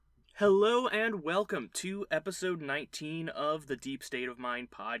Hello and welcome to episode 19 of the Deep State of Mind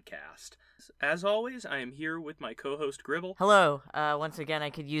podcast. As always, I am here with my co-host Gribble. Hello. Once again, I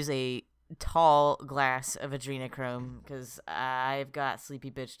could use a tall glass of adrenochrome because I've got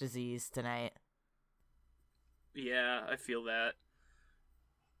sleepy bitch disease tonight. Yeah, I feel that.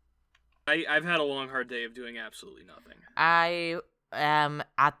 I've had a long, hard day of doing absolutely nothing. I am,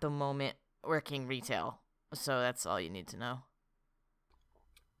 at the moment, working retail, so that's all you need to know.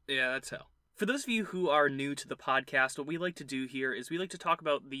 Yeah, that's hell. For those of you who are new to the podcast, what we like to do here is we like to talk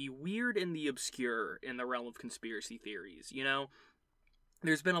about the weird and the obscure in the realm of conspiracy theories. You know,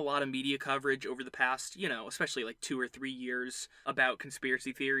 there's been a lot of media coverage over the past, especially like 2 or 3 years about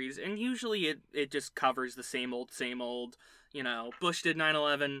conspiracy theories, and usually it just covers the same old, Bush did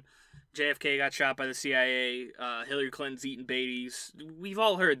 9/11, JFK got shot by the CIA, Hillary Clinton's eating babies. We've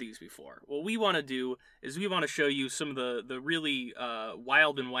all heard these before. What we want to do is we want to show you some of the really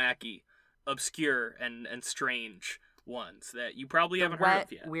wild and wacky, obscure and strange ones that you probably haven't heard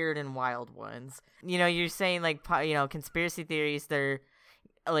of yet. Weird and wild ones. You know, you're saying like conspiracy theories, they're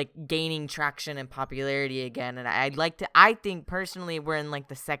like gaining traction and popularity again, and I think personally we're in like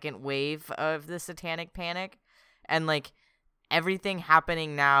the second wave of the satanic panic, and like everything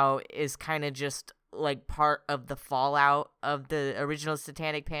happening now is kind of just like part of the fallout of the original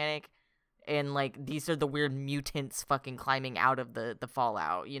satanic panic, and like these are the weird mutants fucking climbing out of the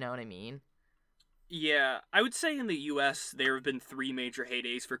fallout, you know what I mean? Yeah, I would say in the US there have been 3 major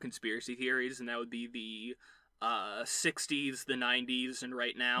heydays for conspiracy theories, and that would be the 60s, the 90s, and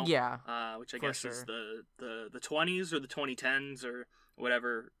right now. Yeah. Which I guess is the 20s or the 2010s or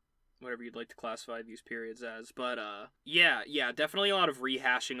whatever you'd like to classify these periods as. But yeah, definitely a lot of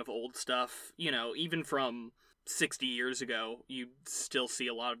rehashing of old stuff. You know, even from 60 years ago, you still see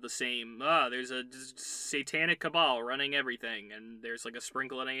a lot of the same. There's a satanic cabal running everything, and there's like a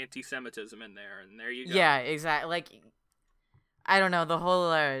sprinkle of anti-Semitism in there, and there you go. Yeah, exactly. Like, I don't know, the whole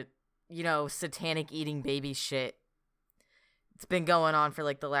satanic eating baby shit. It's been going on for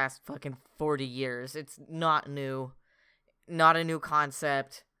like the last fucking 40 years. It's not new. Not a new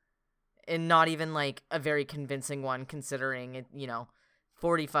concept. And not even like a very convincing one considering it,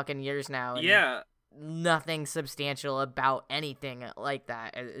 40 fucking years now. And yeah. Nothing substantial about anything like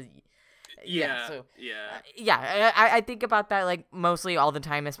that. I think about that like mostly all the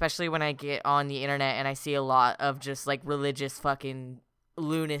time, especially when I get on the internet and I see a lot of just like religious fucking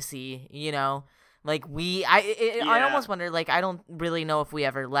lunacy, like I almost wonder, like, I don't really know if we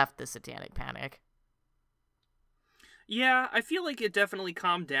ever left the satanic panic. Yeah, I feel like it definitely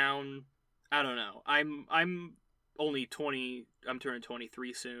calmed down. I don't know. I'm only 20. I'm turning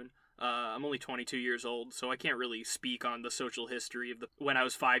 23 soon. I'm only 22 years old, so I can't really speak on the social history of when I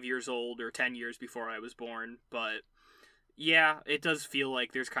was 5 years old or 10 years before I was born. But yeah, it does feel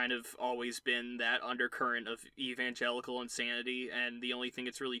like there's kind of always been that undercurrent of evangelical insanity, and the only thing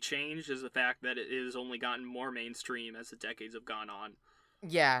that's really changed is the fact that it has only gotten more mainstream as the decades have gone on.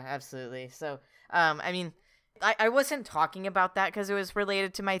 Yeah, absolutely. So, I mean, I wasn't talking about that because it was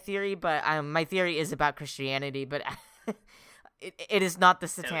related to my theory, but my theory is about Christianity, but it is not the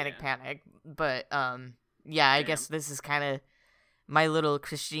satanic panic. But I guess this is kind of my little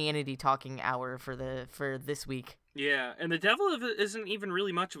Christianity talking hour for this week. Yeah, and the devil isn't even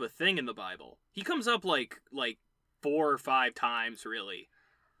really much of a thing in the Bible. He comes up like 4 or 5 times, really.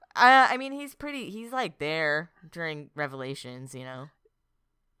 I mean, he's like there during Revelations, yeah,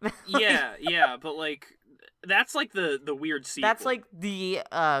 but like that's like the weird sequel. That's like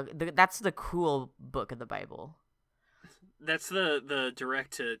that's the cool book of the Bible. That's the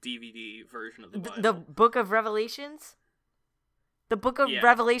direct to DVD version of the Bible. The book of Revelations? The book of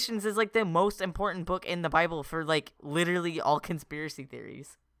Revelations is like the most important book in the Bible for like literally all conspiracy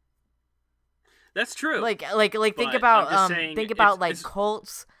theories. That's true. Like think about like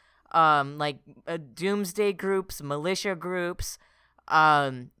cults, doomsday groups, militia groups,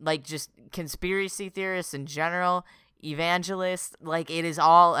 like just conspiracy theorists in general, evangelists. Like, it is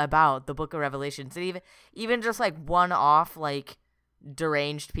all about the book of Revelations. And even just like one-off like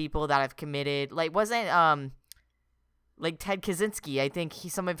deranged people that have committed, like, wasn't like Ted Kaczynski, I think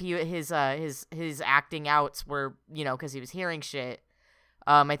his acting outs were, because he was hearing shit.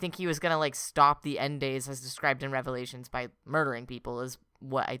 I think he was gonna like stop the end days as described in Revelations by murdering people, is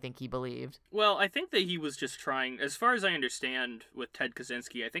what I think he believed. Well, I think that he was just trying, as far as I understand with Ted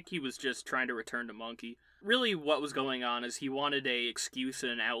Kaczynski, I think he was just trying to return to monkey. Really what was going on is he wanted a excuse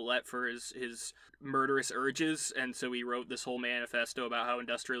and an outlet for his murderous urges, and so he wrote this whole manifesto about how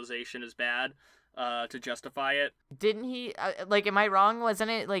industrialization is bad to justify it. Didn't he, am I wrong?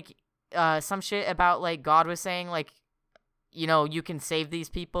 Wasn't it like some shit about like God was saying like you can save these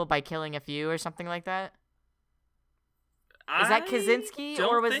people by killing a few or something like that. Is that Kaczynski,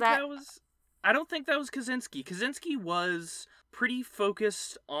 or was that? I don't think that was Kaczynski. Kaczynski was pretty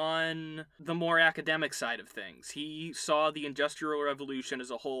focused on the more academic side of things. He saw the Industrial Revolution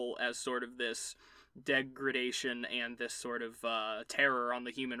as a whole as sort of this degradation and this sort of terror on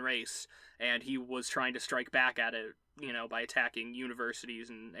the human race, and he was trying to strike back at it, by attacking universities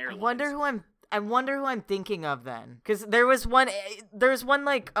and airlines. I wonder who I'm thinking of then, because there's one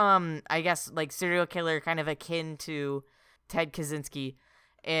like I guess like serial killer kind of akin to Ted Kaczynski.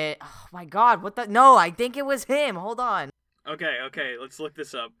 Oh my God, no, I think it was him. Hold on. Okay, let's look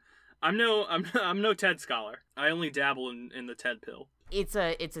this up. I'm no Ted scholar. I only dabble in the Ted pill. It's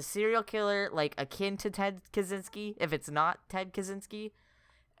a serial killer like akin to Ted Kaczynski, if it's not Ted Kaczynski.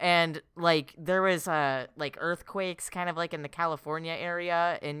 And like there was like earthquakes kind of like in the California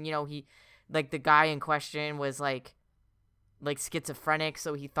area, and he like the guy in question was like schizophrenic,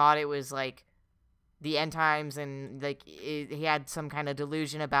 so he thought it was like the end times, and like he had some kind of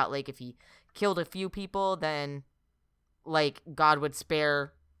delusion about like if he killed a few people, then like God would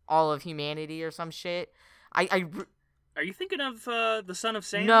spare all of humanity or some shit. Are you thinking of the Son of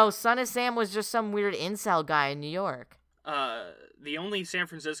Sam? No, Son of Sam was just some weird incel guy in New York. The only San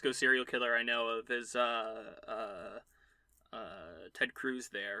Francisco serial killer I know of is Ted Cruz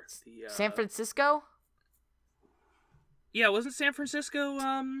there. San Francisco? Yeah, wasn't San Francisco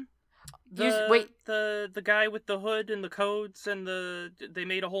the guy with the hood and the codes and they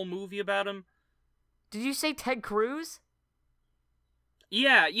made a whole movie about him? Did you say Ted Cruz?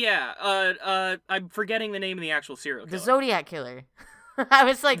 Yeah. I'm forgetting the name of the actual serial killer. The Zodiac Killer. I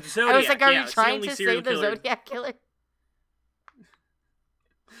was like, are you trying to say the Zodiac Killer?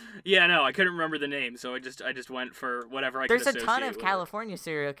 Yeah, no, I couldn't remember the name, so I just went for whatever I could associate with. There's a ton of California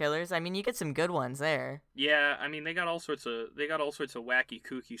serial killers. I mean, you get some good ones there. Yeah, I mean, they got all sorts of wacky,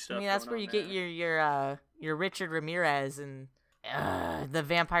 kooky stuff. I mean, that's where you get your Richard Ramirez and the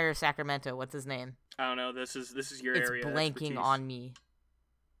Vampire Sacramento. What's his name? I don't know. This is your area. It's blanking expertise. On me.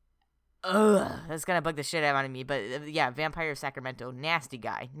 Ugh, that's gonna bug the shit out of me. But yeah, Vampire Sacramento, nasty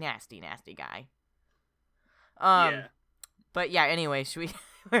guy. Yeah. But yeah, anyway, should we?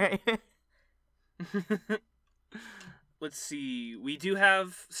 Let's see. We do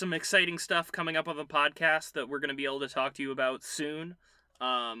have some exciting stuff coming up on the podcast that we're going to be able to talk to you about soon.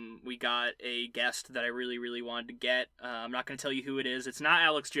 We got a guest that I really, really wanted to get. I'm not going to tell you who it is. It's not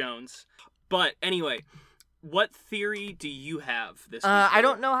Alex Jones. But anyway, what theory do you have this week? I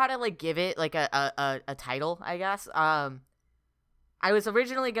don't know how to give it a title, I guess. I was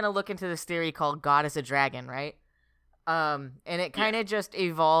originally going to look into this theory called God is a Dragon, right? And it kind of just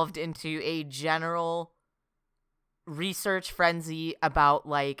evolved into a general research frenzy about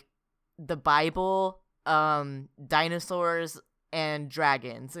the Bible, dinosaurs, and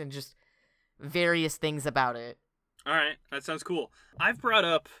dragons, and just various things about it. All right, that sounds cool. I've brought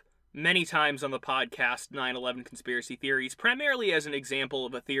up many times on the podcast 9/11 conspiracy theories, primarily as an example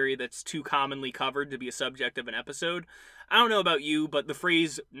of a theory that's too commonly covered to be a subject of an episode. I don't know about you, but the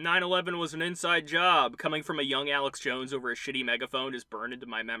phrase 9/11 was an inside job coming from a young Alex Jones over a shitty megaphone is burned into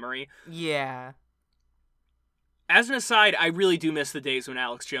my memory. Yeah. As an aside, I really do miss the days when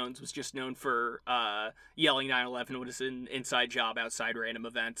Alex Jones was just known for yelling 9/11 was an inside job outside random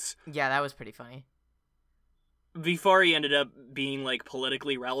events. Yeah, that was pretty funny. Before he ended up being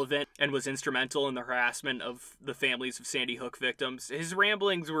politically relevant and was instrumental in the harassment of the families of Sandy Hook victims, his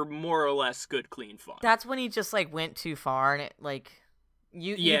ramblings were more or less good, clean fun. That's when he just went too far, and it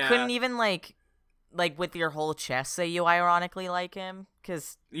you couldn't even with your whole chest say you ironically like him,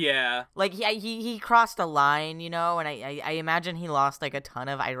 because he crossed a line, and I imagine he lost a ton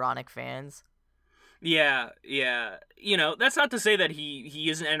of ironic fans. Yeah. That's not to say that he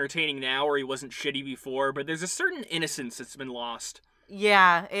isn't entertaining now or he wasn't shitty before, but there's a certain innocence that's been lost.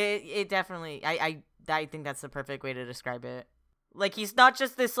 Yeah, it definitely, I think that's the perfect way to describe it. He's not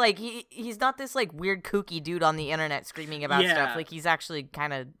just this, he's not this, weird kooky dude on the internet screaming about stuff. He's actually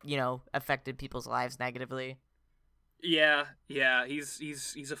kind of, affected people's lives negatively. Yeah,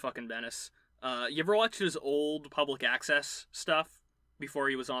 he's a fucking menace. You ever watch his old public access stuff before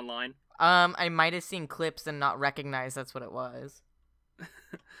he was online? I might have seen clips and not recognized that's what it was.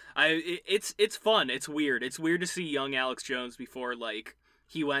 It's fun. It's weird. It's weird to see young Alex Jones before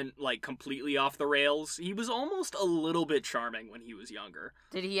he went completely off the rails. He was almost a little bit charming when he was younger.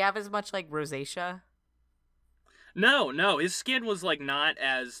 Did he have as much rosacea? No. His skin was not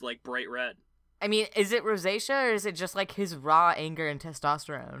as bright red. I mean, is it rosacea or is it just his raw anger and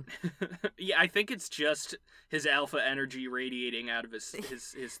testosterone? Yeah, I think it's just his alpha energy radiating out of his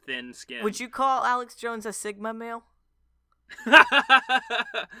thin skin. Would you call Alex Jones a Sigma male?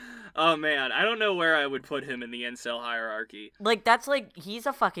 Oh man, I don't know where I would put him in the incel hierarchy. Like, that's like, he's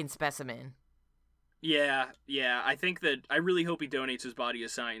a fucking specimen. Yeah, I think that I really hope he donates his body to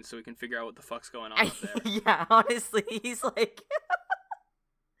science so we can figure out what the fuck's going on up there. Yeah, honestly, he's like,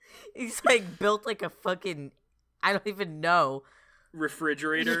 he's like built like a fucking, I don't even know.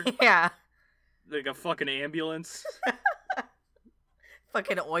 Refrigerator? Yeah. Like a fucking ambulance?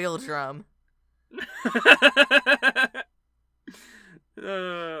 Fucking oil drum.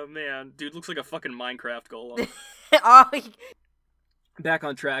 Oh man, dude looks like a fucking Minecraft golem. Oh, Back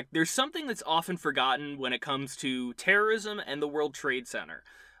on track, there's something that's often forgotten when it comes to terrorism and the World Trade Center.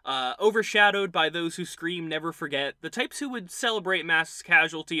 Overshadowed by those who scream never forget, the types who would celebrate mass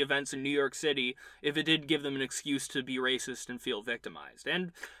casualty events in New York City if it did give them an excuse to be racist and feel victimized.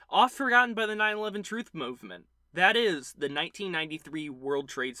 And oft forgotten by the 9/11 truth movement. That is the 1993 World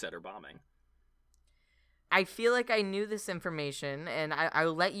Trade Center bombing. I feel like I knew this information, and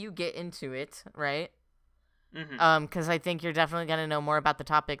I'll let you get into it, right? Mm-hmm. Because I think you're definitely going to know more about the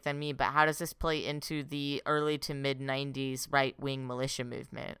topic than me, but how does this play into the early to mid-90s right-wing militia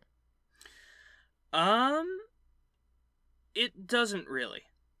movement? It doesn't really.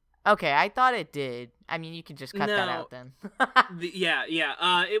 Okay, I thought it did. I mean, you can just cut that out then.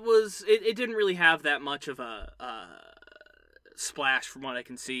 It didn't really have that much of a splash from what I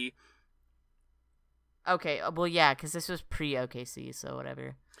can see. Okay, well, yeah, because this was pre-OKC, so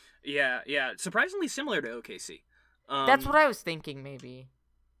whatever. Yeah, surprisingly similar to OKC. That's what I was thinking, maybe.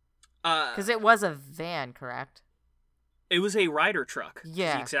 Because it was a van, correct? It was a Ryder truck.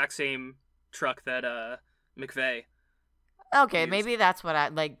 Yeah. The exact same truck that McVeigh Okay, used. maybe that's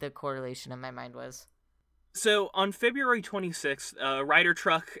what the correlation in my mind was. So, on February 26th, a Ryder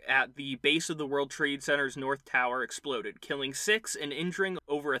truck at the base of the World Trade Center's North Tower exploded, killing 6 and injuring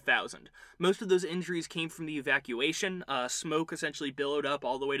over 1,000. Most of those injuries came from the evacuation. Smoke essentially billowed up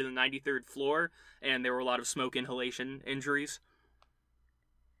all the way to the 93rd floor, and there were a lot of smoke inhalation injuries.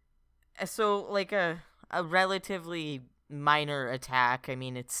 So, like, a relatively minor attack. I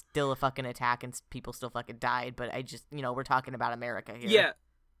mean, it's still a fucking attack, and people still fucking died, but I just, we're talking about America here.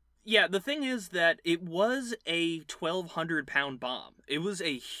 Yeah, the thing is that it was a 1,200-pound bomb. It was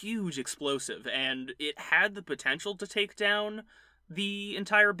a huge explosive, and it had the potential to take down the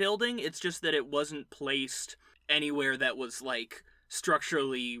entire building. It's just that it wasn't placed anywhere that was, like,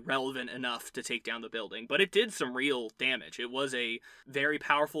 structurally relevant enough to take down the building. But it did some real damage. It was a very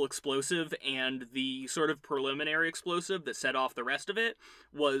powerful explosive, and the sort of preliminary explosive that set off the rest of it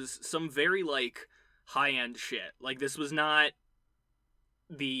was some very, like, high-end shit. Like, this was not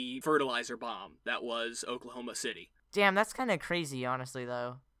the fertilizer bomb that was Oklahoma City. Damn, that's kind of crazy, honestly,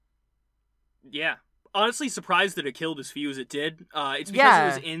 though. Yeah. Honestly surprised that it killed as few as it did. It's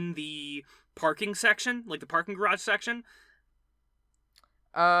because it was in the parking section, like the parking garage section.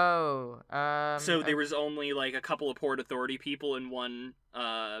 Oh. So there was only, like, a couple of Port Authority people and one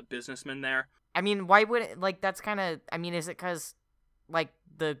businessman there. I mean, why would it, like, that's kind of, I mean, is it because, like,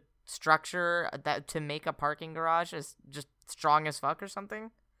 the structure that to make a parking garage is just strong as fuck or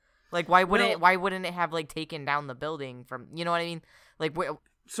something? Like, why wouldn't it have, like, taken down the building from, you know what I mean? Like,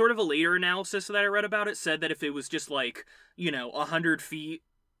 sort of a later analysis that I read about it said that if it was just, like, 100 feet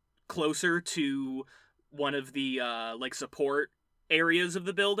closer to one of the like, support areas of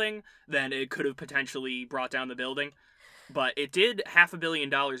the building, then it could have potentially brought down the building. But it did $500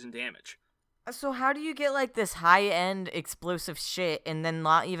 million in damage. So how do you get, like, this high-end explosive shit and then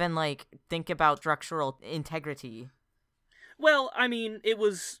not even, like, think about structural integrity? Well, I mean, it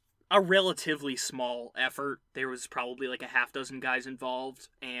was a relatively small effort. There was probably, like, a half dozen guys involved,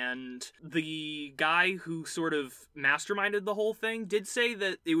 and the guy who sort of masterminded the whole thing did say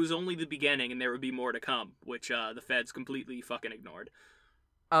that it was only the beginning and there would be more to come, which the feds completely fucking ignored.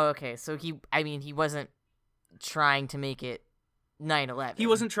 Oh, okay. So he wasn't trying to make it 9/11. He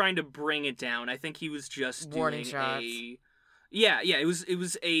wasn't trying to bring it down. I think he was just warning doing shots. It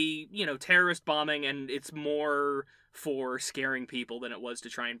was a terrorist bombing, and it's more for scaring people than it was to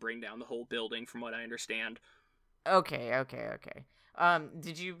try and bring down the whole building, from what I understand. Okay.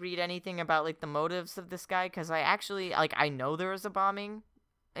 Did you read anything about, like, the motives of this guy? Because I actually, like, I know there was a bombing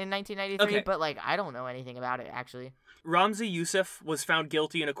in 1993, but, like, I don't know anything about it, actually. Ramzi Youssef was found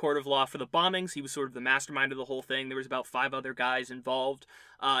guilty in a court of law for the bombings. He was sort of the mastermind of the whole thing. There was about 5 other guys involved.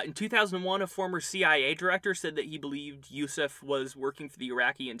 In 2001, a former CIA director said that he believed Youssef was working for the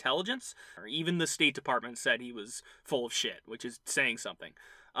Iraqi intelligence. Even the State Department said he was full of shit, which is saying something.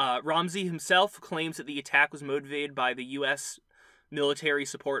 Ramzi himself claims that the attack was motivated by the U.S. military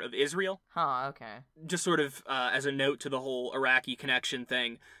support of Israel. Huh, okay. Just sort of as a note to the whole Iraqi connection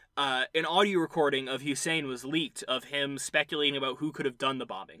thing, an audio recording of Hussein was leaked of him speculating about who could have done the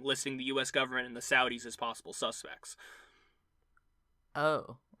bombing, listing the U.S. government and the Saudis as possible suspects.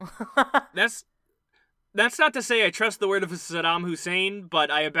 Oh. That's not to say I trust the word of Saddam Hussein,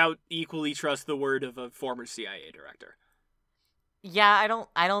 but I about equally trust the word of a former CIA director. Yeah,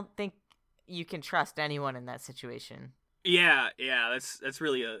 I don't think you can trust anyone in that situation. Yeah, that's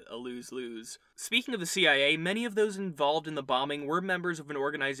really a lose-lose. Speaking of the CIA, many of those involved in the bombing were members of an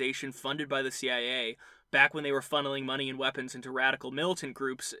organization funded by the CIA back when they were funneling money and weapons into radical militant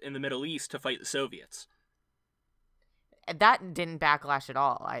groups in the Middle East to fight the Soviets. That didn't backlash at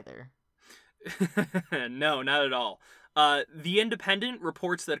all, either. No, not at all. The Independent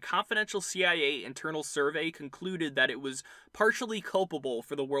reports that a confidential CIA internal survey concluded that it was partially culpable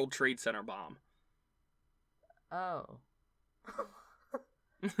for the World Trade Center bomb. Oh.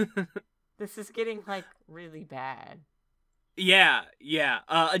 This is getting, really bad. Yeah.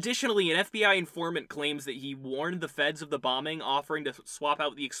 Additionally, an FBI informant claims that he warned the feds of the bombing, offering to swap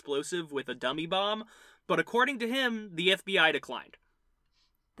out the explosive with a dummy bomb, but according to him, the FBI declined.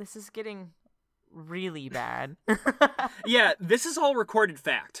 This is getting really bad. Yeah, this is all recorded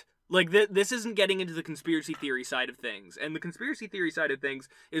fact. This isn't getting into the conspiracy theory side of things. And the conspiracy theory side of things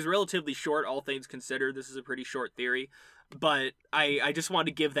is relatively short, all things considered. This is a pretty short theory. But I just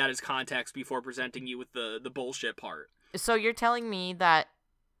wanted to give that as context before presenting you with the bullshit part. So you're telling me that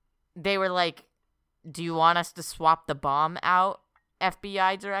they were like, do you want us to swap the bomb out,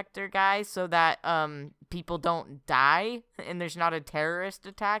 FBI director guy, so that people don't die and there's not a terrorist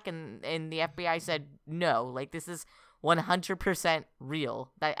attack? And the FBI said, no, this is 100%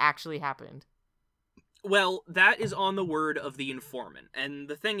 real. That actually happened. Well, that is on the word of the informant. And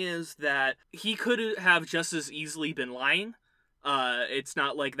the thing is that he could have just as easily been lying. It's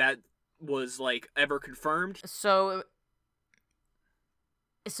not like that was, ever confirmed. So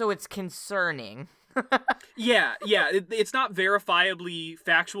it's concerning. Yeah. It's not verifiably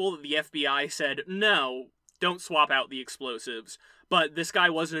factual that the FBI said, no, don't swap out the explosives. But this guy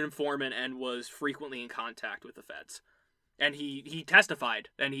was an informant and was frequently in contact with the feds. And he testified,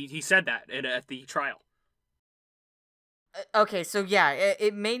 and he said that at the trial. Okay, so yeah,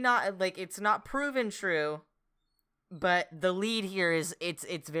 it may not, it's not proven true, but the lead here is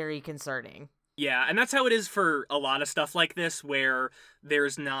it's very concerning. Yeah, and that's how it is for a lot of stuff like this, where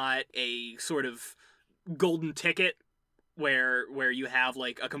there's not a sort of golden ticket where you have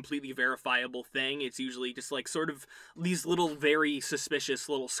a completely verifiable thing. It's usually just sort of these little very suspicious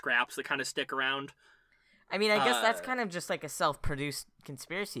little scraps that kind of stick around. I mean, I guess that's kind of just a self-produced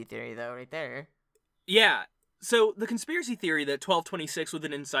conspiracy theory, though, right there. Yeah. So the conspiracy theory that 1226 was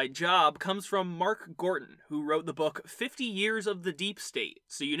an inside job comes from Mark Gorton, who wrote the book 50 Years of the Deep State.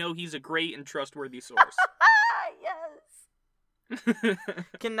 So you know he's a great and trustworthy source. Yes.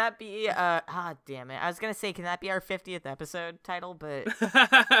 Can that be damn it. I was going to say, can that be our 50th episode title, but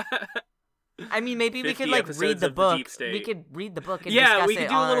I mean, maybe we could read the book. We could read the book and discuss we could it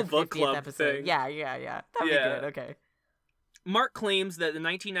do on a little our book 50th club episode. thing. Yeah. That'd be good. Okay. Mark claims that the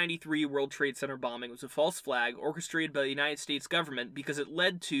 1993 World Trade Center bombing was a false flag orchestrated by the United States government because it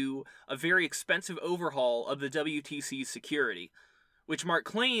led to a very expensive overhaul of the WTC's security, which Mark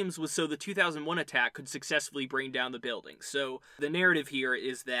claims was so the 2001 attack could successfully bring down the building. So the narrative here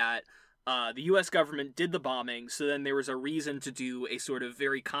is that the U.S. government did the bombing, so then there was a reason to do a sort of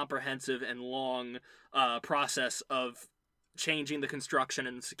very comprehensive and long process of changing the construction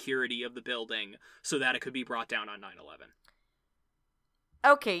and security of the building so that it could be brought down on 9/11.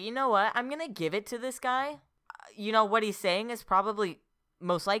 Okay, you know what? I'm going to give it to this guy. What he's saying is probably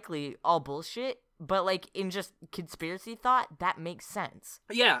most likely all bullshit, but in just conspiracy thought, that makes sense.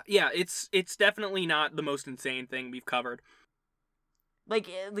 Yeah, it's definitely not the most insane thing we've covered. It's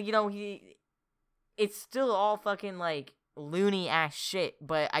still all fucking loony ass shit,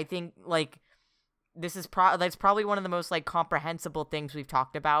 but I think this is that's probably one of the most comprehensible things we've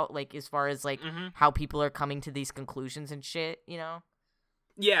talked about, as far as how people are coming to these conclusions and shit,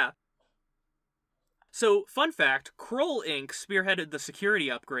 Yeah. So, fun fact, Kroll Inc. spearheaded the security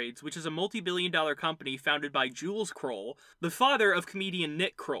upgrades, which is a multi-billion-dollar company founded by Jules Kroll, the father of comedian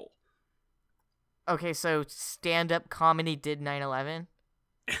Nick Kroll. Okay, so stand-up comedy did 9/11?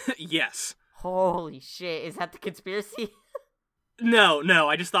 Yes. Holy shit, is that the conspiracy? No,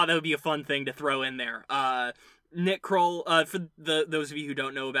 I just thought that would be a fun thing to throw in there. Nick Kroll, for those of you who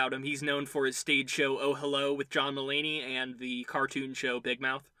don't know about him, he's known for his stage show Oh Hello with John Mulaney and the cartoon show Big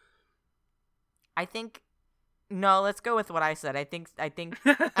Mouth. No, let's go with what I said. I think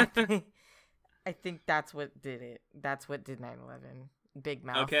that's what did it. That's what did 9/11. Big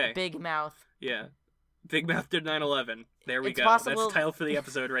Mouth. Okay. Big Mouth. Yeah. Big Mouth did 9/11. There we It's go. possible... That's the title for the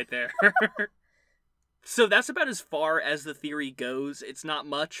episode right there. So that's about as far as the theory goes. It's not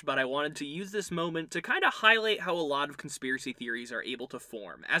much, but I wanted to use this moment to kind of highlight how a lot of conspiracy theories are able to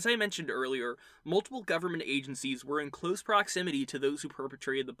form. As I mentioned earlier, multiple government agencies were in close proximity to those who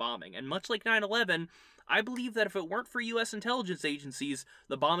perpetrated the bombing, and much like 9/11, I believe that if it weren't for U.S. intelligence agencies,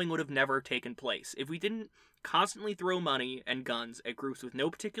 the bombing would have never taken place. If we didn't constantly throw money and guns at groups with no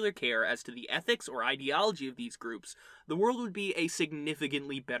particular care as to the ethics or ideology of these groups, the world would be a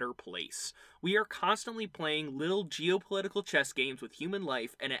significantly better place. We are constantly playing little geopolitical chess games with human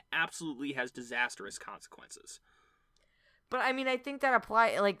life, and it absolutely has disastrous consequences. But I mean, I think that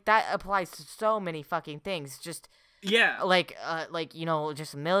applies to so many fucking things. Just yeah,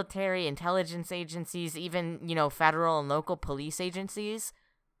 just military, intelligence agencies, even federal and local police agencies.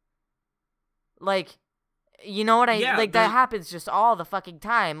 Like, you know what that happens just all the fucking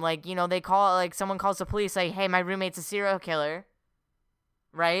time. Like, someone calls the police, like, hey, my roommate's a serial killer.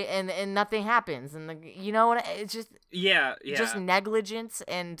 Right? And nothing happens. And it's just... Yeah. Just negligence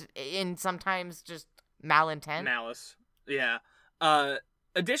and sometimes just malintent. Malice. Yeah.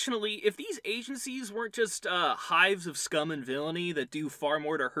 Additionally, if these agencies weren't just hives of scum and villainy that do far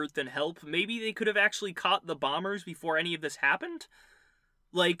more to hurt than help, maybe they could have actually caught the bombers before any of this happened?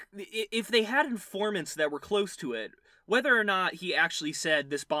 Like, if they had informants that were close to it, whether or not he actually said,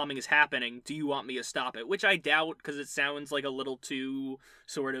 this bombing is happening, do you want me to stop it? Which I doubt, because it sounds like a little too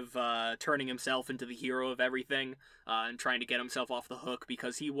sort of turning himself into the hero of everything and trying to get himself off the hook,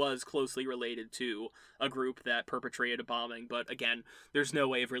 because he was closely related to a group that perpetrated a bombing. But again, there's no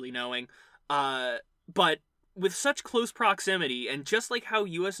way of really knowing. But with such close proximity, and just like how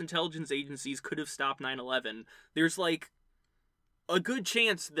U.S. intelligence agencies could have stopped 9/11, there's like a good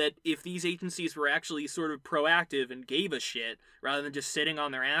chance that if these agencies were actually sort of proactive and gave a shit, rather than just sitting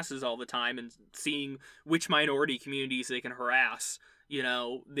on their asses all the time and seeing which minority communities they can harass,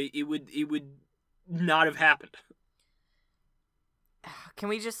 it would not have happened. Can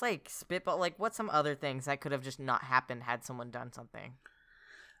we just, spitball, what's some other things that could have just not happened had someone done something?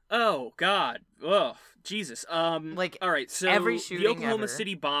 Oh, God. Oh, Jesus. All right, so every shooting the Oklahoma ever.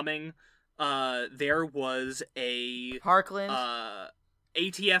 City bombing, there was a Parkland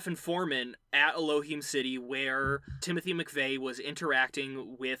ATF informant at Elohim City where Timothy McVeigh was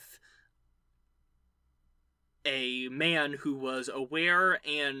interacting with a man who was aware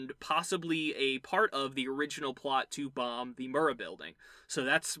and possibly a part of the original plot to bomb the Murrah building. So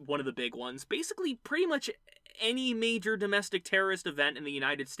that's one of the big ones. Basically, pretty much any major domestic terrorist event in the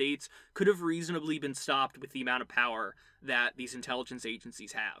United States could have reasonably been stopped with the amount of power that these intelligence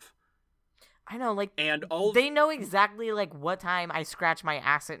agencies have. I know, and they know exactly, what time I scratch my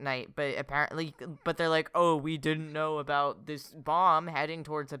ass at night, but they're like, oh, we didn't know about this bomb heading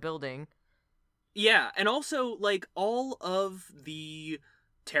towards a building. Yeah, and also, all of the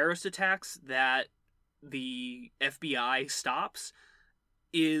terrorist attacks that the FBI stops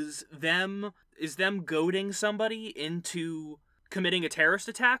is them goading somebody into committing a terrorist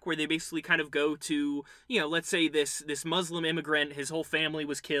attack, where they basically kind of go to, let's say this Muslim immigrant, his whole family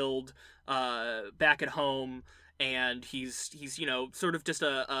was killed back at home, and he's sort of just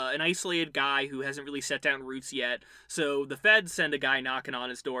an isolated guy who hasn't really set down roots yet. So the feds send a guy knocking on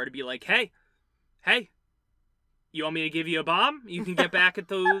his door to be like, hey, you want me to give you a bomb? You can get back at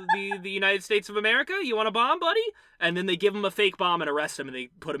the United States of America? You want a bomb, buddy? And then they give him a fake bomb and arrest him, and they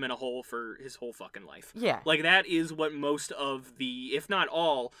put him in a hole for his whole fucking life. Yeah. That is what most of the, if not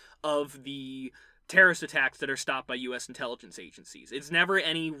all, of the terrorist attacks that are stopped by U.S. intelligence agencies. It's never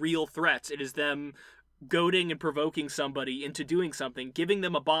any real threats. It is them goading and provoking somebody into doing something, giving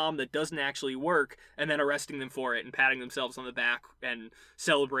them a bomb that doesn't actually work, and then arresting them for it and patting themselves on the back and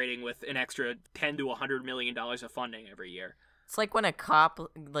celebrating with an extra $10 to $100 million of funding every year. It's like when a cop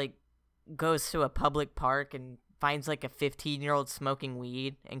goes to a public park and finds a 15-year-old smoking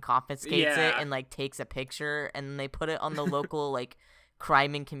weed and confiscates it and takes a picture, and then they put it on the local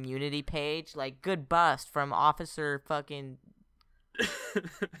crime and community page, good bust from Officer fucking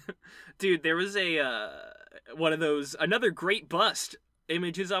Dude, there was another great bust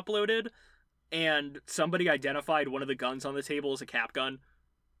images uploaded, and somebody identified one of the guns on the table as a cap gun.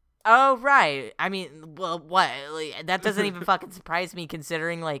 Oh, right. I mean, well, what? That doesn't even fucking surprise me,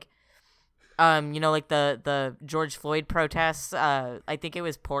 considering, the George Floyd protests. I think it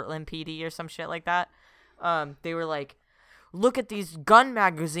was Portland PD or some shit like that. They were like, look at these gun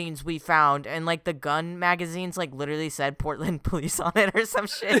magazines we found, and like the gun magazines like literally said Portland police on it or some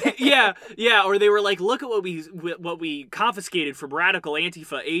shit. yeah, or they were like, look at what we confiscated from radical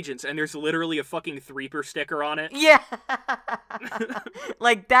Antifa agents, and there's literally a fucking Threeper sticker on it. Yeah.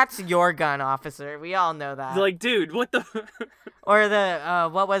 Like, that's your gun, officer. We all know that. Like, dude, what the... Or the,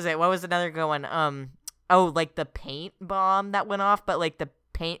 what was it? What was another good one? Oh, like the paint bomb that went off, but like the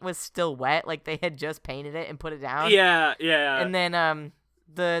paint was still wet. Like they had just painted it and put it down. Yeah. And then,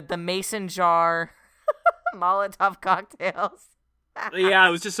 the mason jar Molotov cocktails. Yeah,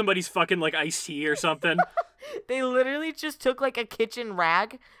 it was just somebody's fucking, like, iced tea or something. They literally just took like a kitchen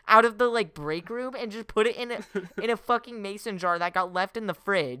rag out of the like break room and just put it in a fucking mason jar that got left in the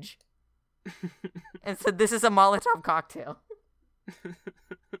fridge. And said, "This is a Molotov cocktail."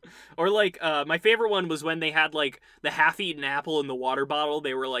 Or like, my favorite one was when they had like the half-eaten apple in the water bottle.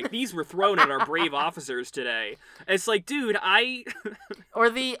 They were like, "These were thrown at our brave officers today." It's like, dude, Or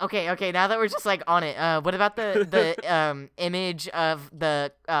the okay. Now that we're just like on it, what about the image of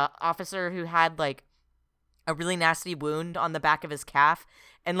the officer who had like a really nasty wound on the back of his calf,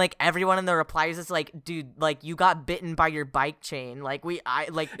 and like everyone in the replies is like, "Dude, like you got bitten by your bike chain." Like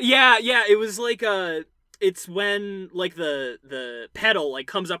yeah. It was like it's when like the pedal like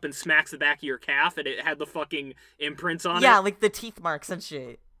comes up and smacks the back of your calf, and it had the fucking imprints on it. Yeah, like the teeth marks and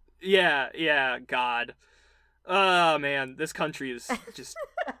shit. Yeah. God. Oh man, this country is just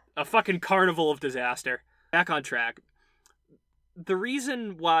a fucking carnival of disaster. Back on track. The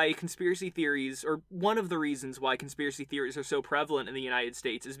reason why conspiracy theories, or one of the reasons why conspiracy theories are so prevalent in the United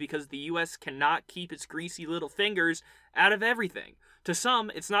States, is because the U.S. cannot keep its greasy little fingers out of everything. To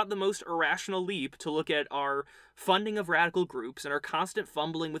some, it's not the most irrational leap to look at our funding of radical groups and our constant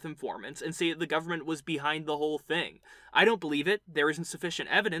fumbling with informants and say that the government was behind the whole thing. I don't believe it. There isn't sufficient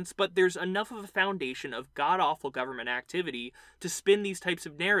evidence, but there's enough of a foundation of god-awful government activity to spin these types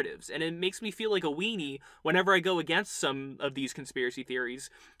of narratives, and it makes me feel like a weenie whenever I go against some of these conspiracy theories,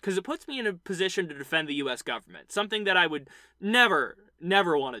 because it puts me in a position to defend the U.S. government, something that I would never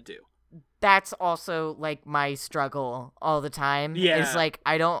want to do. That's also like my struggle all the time. Yeah. Is like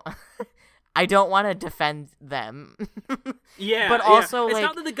I don't want to defend them. Yeah. But also it's like,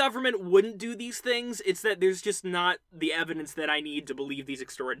 not that the government wouldn't do these things, it's that there's just not the evidence that I need to believe these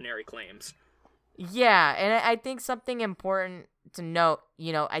extraordinary claims. yeah, and I think something important to note,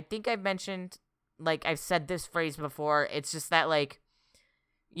 I think I've mentioned, like I've said this phrase before, it's just that like,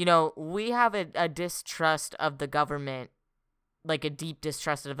 we have a distrust of the government, like a deep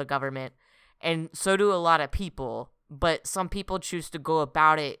distrust of the government, and so do a lot of people, but some people choose to go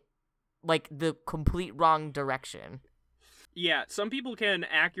about it like the complete wrong direction. Yeah, some people can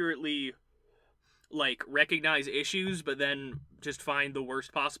accurately like recognize issues but then just find the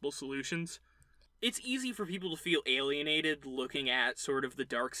worst possible solutions. It's easy for people to feel alienated looking at sort of the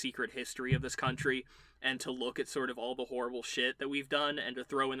dark secret history of this country, and to look at sort of all the horrible shit that we've done, and to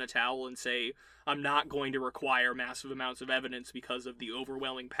throw in the towel and say, I'm not going to require massive amounts of evidence because of the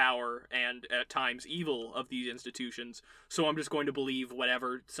overwhelming power and, at times, evil of these institutions, so I'm just going to believe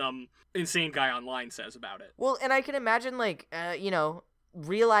whatever some insane guy online says about it. Well, and I can imagine, like,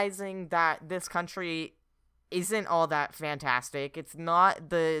 realizing that this country isn't all that fantastic. It's not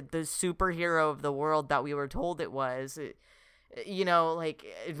the superhero of the world that we were told it was. Like,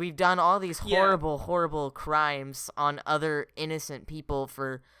 we've done all these horrible crimes on other innocent people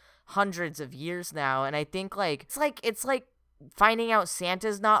for hundreds of years now, and I think like it's like finding out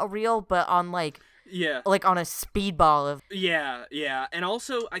Santa's not real, but on like on a speedball of and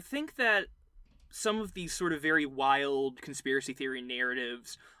also I think that some of these sort of very wild conspiracy theory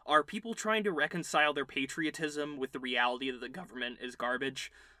narratives are people trying to reconcile their patriotism with the reality that the government is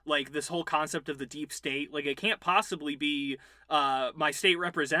garbage. Like, this whole concept of the deep state, like, it can't possibly be my state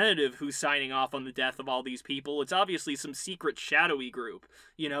representative who's signing off on the death of all these people. It's obviously some secret shadowy group.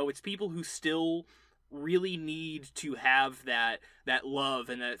 It's people who still really need to have that love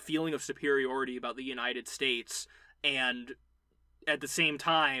and that feeling of superiority about the United States, and at the same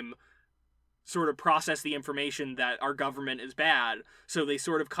time sort of process the information that our government is bad. So they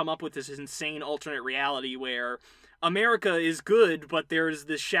sort of come up with this insane alternate reality where America is good, but there's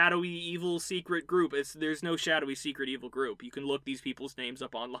this shadowy evil secret group. There's no shadowy secret evil group. You can look these people's names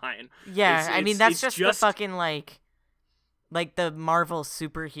up online. Yeah, I mean, that's just the fucking like the Marvel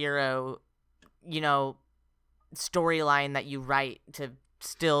superhero, storyline that you write to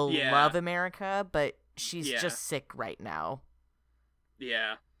still love America, but she's just sick right now.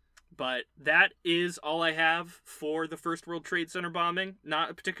 Yeah. But that is all I have for the First World Trade Center bombing.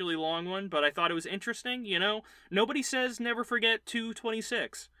 Not a particularly long one, but I thought it was interesting, Nobody says never forget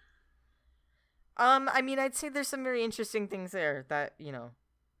 2/26. I mean, I'd say there's some very interesting things there that,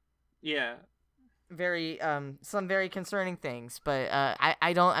 Yeah. some very concerning things, but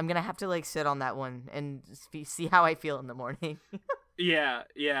I'm gonna have to like sit on that one and see how I feel in the morning. Yeah,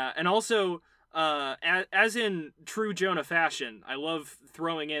 and also, as in true Jonah fashion, I love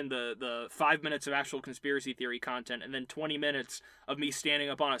throwing in the 5 minutes of actual conspiracy theory content, and then 20 minutes of me standing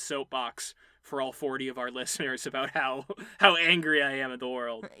up on a soapbox for all 40 of our listeners about how angry I am at the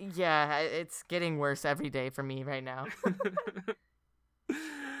world. Yeah, it's getting worse every day for me right now.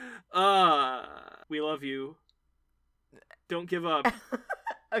 We love you. Don't give up.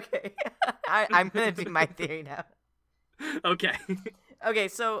 Okay, I'm gonna do my theory now. Okay. Okay,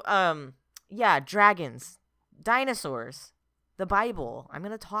 so yeah, dragons, dinosaurs, the Bible. I'm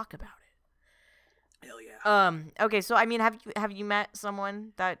gonna talk about it. Hell yeah. Okay, so I mean, have you met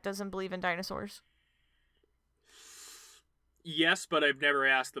someone that doesn't believe in dinosaurs? Yes, but I've never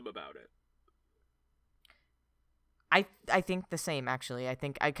asked them about it. I think the same, actually. I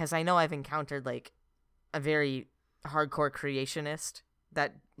think because I know I've encountered like a very hardcore creationist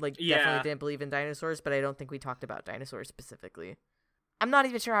that like definitely didn't believe in dinosaurs, but I don't think we talked about dinosaurs specifically. I'm not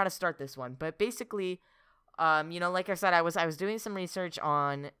even sure how to start this one, but basically, like I said, I was doing some research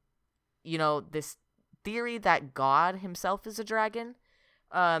on, this theory that God himself is a dragon,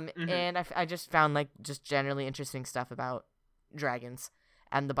 and I just found like just generally interesting stuff about dragons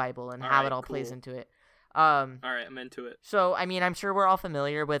and the Bible and how it all plays into it. All right, I'm into it. So, I mean, I'm sure we're all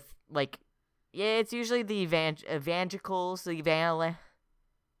familiar with, like, yeah, it's usually the evangelicals, the Evangelions.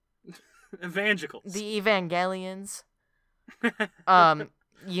 It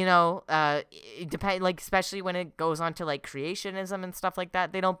depend, like, especially when it goes on to, like, creationism and stuff like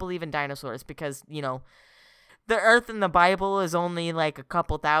that. They don't believe in dinosaurs because, the Earth in the Bible is only, like, a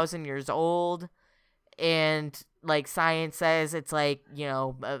couple thousand years old. And, like, science says it's, like,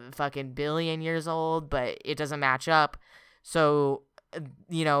 a fucking billion years old, but it doesn't match up. So,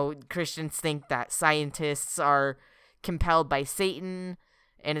 Christians think that scientists are compelled by Satan,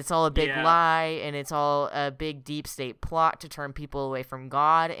 and it's all a big lie, and it's all a big deep state plot to turn people away from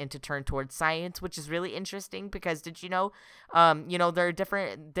God and to turn towards science, which is really interesting because did you know, there are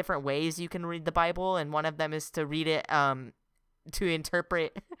different ways you can read the Bible, and one of them is to read it, to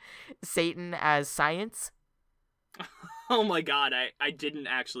interpret Satan as science. Oh my god, I didn't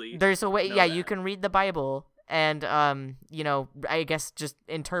actually. There's a way, you can read the Bible and I guess just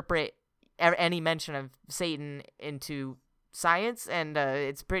interpret any mention of Satan into science, and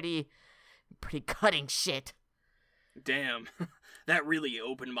it's pretty cutting shit. Damn. That really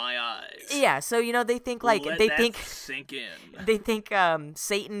opened my eyes. Yeah, so they think like sink in. They think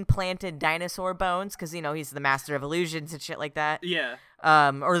Satan planted dinosaur bones because he's the master of illusions and shit like that. Yeah.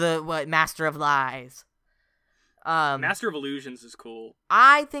 Or the master of lies. Master of illusions is cool.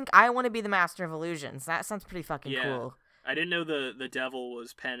 I think I want to be the master of illusions. That sounds pretty fucking cool. I didn't know the devil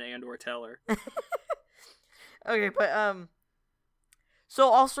was Penn and or Teller. Okay, but so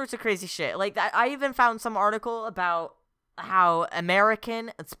all sorts of crazy shit. Like I even found some article about how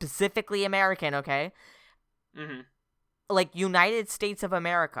specifically American, okay? Mm-hmm. Like United States of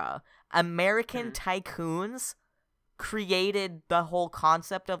America, American tycoons created the whole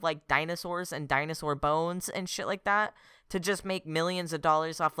concept of like dinosaurs and dinosaur bones and shit like that to just make millions of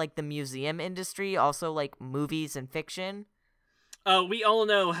dollars off like the museum industry, also like movies and fiction. We all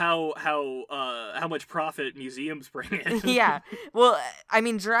know how much profit museums bring in. Yeah. Well, I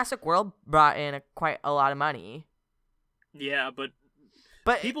mean, Jurassic World brought in quite a lot of money. Yeah, but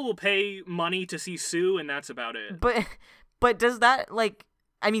people will pay money to see Sue, and that's about it. But does that, like,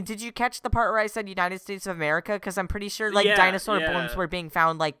 I mean, did you catch the part where I said United States of America? Because I'm pretty sure, like, dinosaur bones were being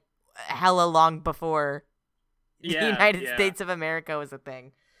found, like, hella long before the United States of America was a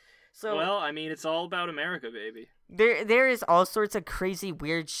thing. So, well, I mean, it's all about America, baby. There is all sorts of crazy,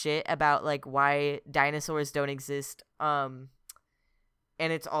 weird shit about, like, why dinosaurs don't exist. And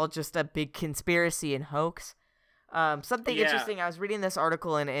it's all just a big conspiracy and hoax. Something interesting, I was reading this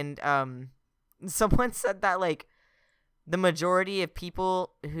article and someone said that, like, the majority of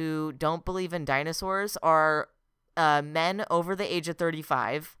people who don't believe in dinosaurs are men over the age of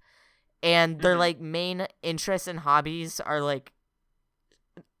 35, and their, like, main interests and hobbies are, like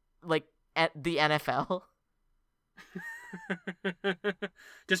at the NFL.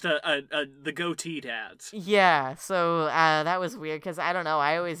 Just the goatee dads. Yeah, so that was weird, because I don't know,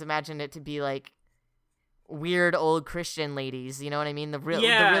 I always imagined it to be, like, weird old Christian ladies, you know what I mean? The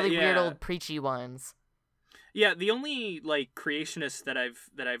really weird old preachy ones. Yeah, the only like creationist that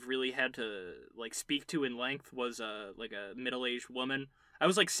I've really had to like speak to in length was like a middle-aged woman. I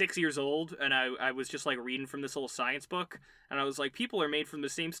was like 6 years old, and I was just like reading from this little science book, and I was like, people are made from the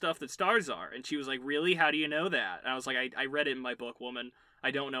same stuff that stars are. And she was like, really? How do you know that? And I was like, I read it in my book, woman. I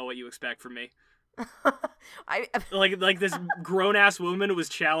don't know what you expect from me. I Like this grown ass woman was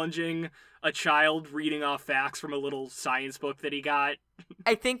challenging a child reading off facts from a little science book that he got.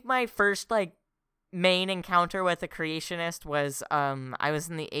 I think my first like main encounter with a creationist was I was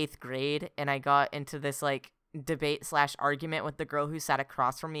in the 8th grade and I got into this like debate/argument with the girl who sat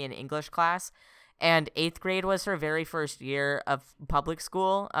across from me in English class. And 8th grade was her very first year of public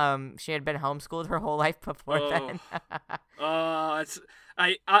school. She had been homeschooled her whole life before then.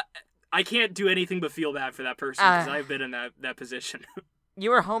 I can't do anything but feel bad for that person because I've been in that position. You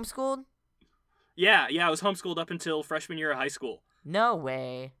were homeschooled? Yeah, I was homeschooled up until freshman year of high school. No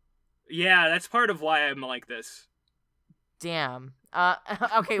way. Yeah, that's part of why I'm like this. Damn.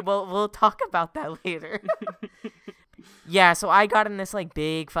 Okay, well, we'll talk about that later. Yeah, so I got in this like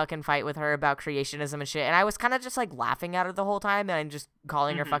big fucking fight with her about creationism and shit, and I was kind of just like laughing at her the whole time and just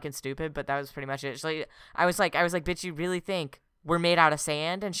calling her fucking stupid, but that was pretty much it. She's like, I was like, bitch, you really think we're made out of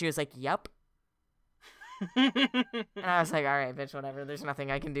sand? And she was like, yep. And I was like, all right, bitch, whatever. There's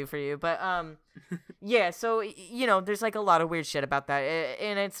nothing I can do for you. But yeah. So you know, there's like a lot of weird shit about that,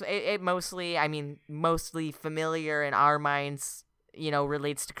 and it mostly familiar in our minds. You know,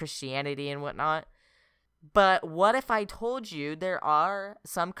 relates to Christianity and whatnot. But what if I told you there are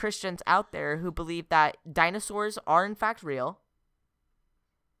some Christians out there who believe that dinosaurs are in fact real,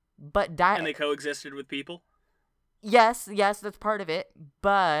 but and they coexisted with people? Yes, that's part of it,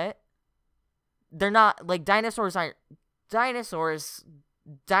 but they're not, like, dinosaurs aren't dinosaurs.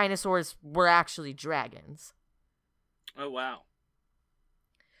 Dinosaurs were actually dragons. Oh, wow.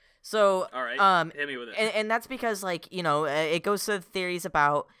 So, all right, hit me with it. And that's because, like, you know, it goes to the theories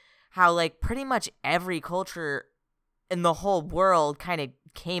about how, like, pretty much every culture in the whole world kind of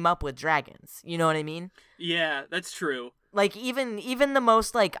came up with dragons. You know what I mean? Yeah, that's true. Like, even the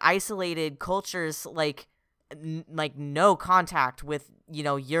most, like, isolated cultures, like no contact with, you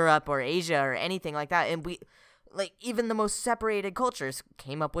know, Europe or Asia or anything like that. And we, like, even the most separated cultures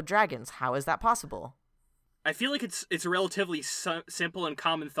came up with dragons. How is that possible? I feel like it's a relatively simple and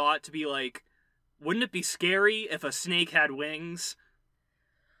common thought to be like, wouldn't it be scary if a snake had wings?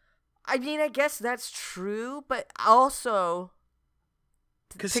 I mean, I guess that's true, but also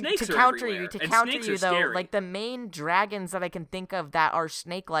because snakes to are counter everywhere, you, to and counter snakes you are though, scary. like the main dragons that I can think of that are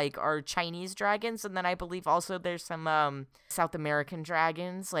snake-like are Chinese dragons, and then I believe also there's some South American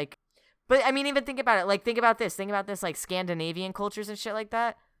dragons. Like, but I mean, even think about it. Like, think about this, like Scandinavian cultures and shit like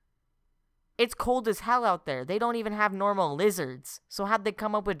that. It's cold as hell out there. They don't even have normal lizards. So how'd they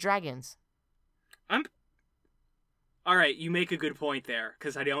come up with dragons? All right, you make a good point there,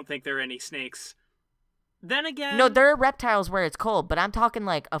 because I don't think there are any snakes. Then again... No, there are reptiles where it's cold, but I'm talking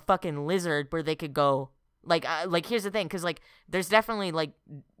like a fucking lizard where they could go... Like here's the thing, because, like, there's definitely, like,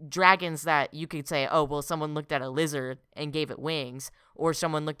 dragons that you could say, oh, well, someone looked at a lizard and gave it wings, or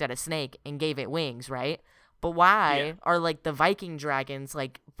someone looked at a snake and gave it wings, right? But why are, like, the Viking dragons,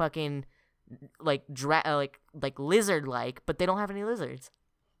 like, fucking... like lizard-like, but they don't have any lizards?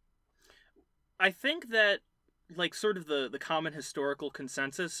 I think that, like, sort of the common historical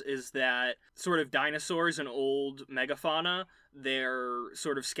consensus is that sort of dinosaurs and old megafauna, their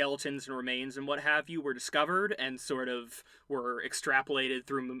sort of skeletons and remains and what have you were discovered and sort of were extrapolated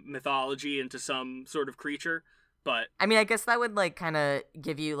through mythology into some sort of creature. But I mean, I guess that would, like, kind of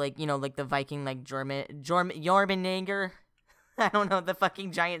give you, like, you know, like the Viking, like, Jormungandr. I don't know, the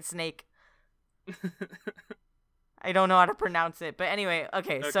fucking giant snake. I don't know how to pronounce it, but anyway,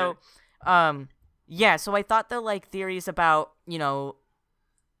 okay. So, yeah, so I thought the, like, theories about, you know,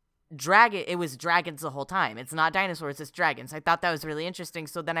 it was dragons the whole time. It's not dinosaurs, it's dragons. I thought that was really interesting,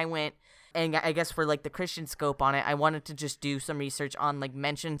 so then I went, and I guess for, like, the Christian scope on it, I wanted to just do some research on, like,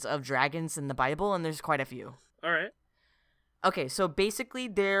 mentions of dragons in the Bible, and there's quite a few. All right. Okay, so basically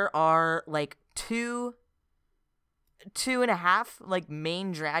there are, like, two and a half, like,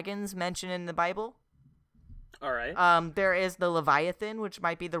 main dragons mentioned in the Bible. All right. There is the Leviathan, which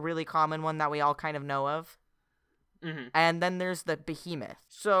might be the really common one that we all kind of know of. Mm-hmm. And then there's the Behemoth.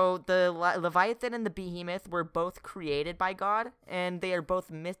 So the Leviathan and the Behemoth were both created by God, and they are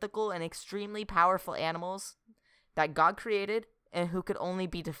both mythical and extremely powerful animals that God created and who could only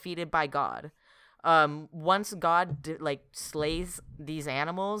be defeated by God. Once God slays these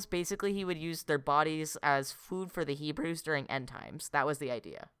animals, basically he would use their bodies as food for the Hebrews during end times. That was the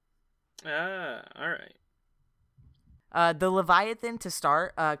idea. All right. The Leviathan to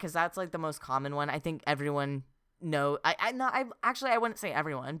start, because that's, like, the most common one. I think everyone know. I wouldn't say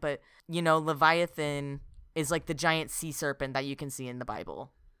everyone, but, you know, Leviathan is like the giant sea serpent that you can see in the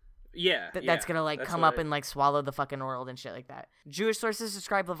Bible. Yeah, That's gonna like come up and like swallow the fucking world and shit like that. Jewish sources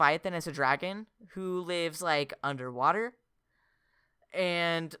describe Leviathan as a dragon who lives like underwater.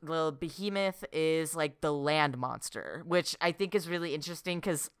 And the behemoth is like the land monster, which I think is really interesting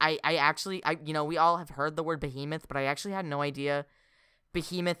because I actually, we all have heard the word behemoth, but I actually had no idea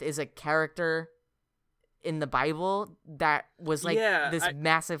behemoth is a character in the Bible that was like this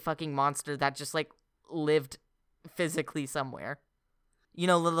massive fucking monster that just like lived physically somewhere.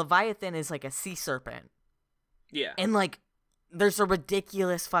 The Leviathan is like a sea serpent. Yeah. And like there's a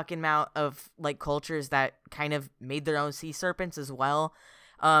ridiculous fucking amount of like cultures that kind of made their own sea serpents as well.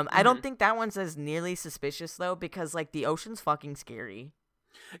 I don't think that one's as nearly suspicious though, because like the ocean's fucking scary.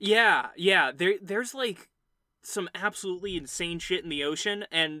 Yeah. There's like some absolutely insane shit in the ocean,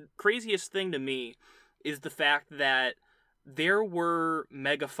 and craziest thing to me is the fact that there were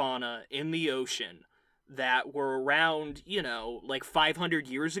megafauna in the ocean that were around, like 500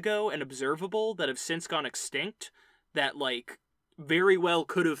 years ago and observable that have since gone extinct, that like very well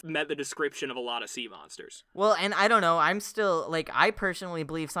could have met the description of a lot of sea monsters. Well, and I don't know, I'm still like, I personally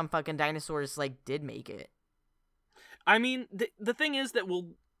believe some fucking dinosaurs like did make it. I mean, the thing is that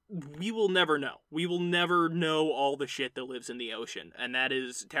we will never know. We will never know all the shit that lives in the ocean, and that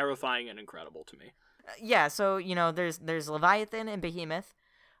is terrifying and incredible to me. Yeah, so there's Leviathan and Behemoth.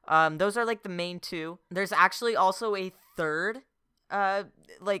 Those are like the main two. There's actually also a third,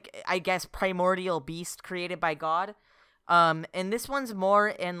 like I guess primordial beast created by God. And this one's more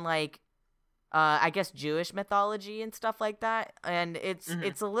in like, I guess Jewish mythology and stuff like that. And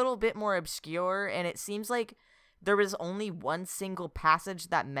it's a little bit more obscure, and it seems like there was only one single passage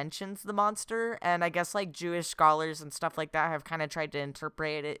that mentions the monster. And I guess like Jewish scholars and stuff like that have kind of tried to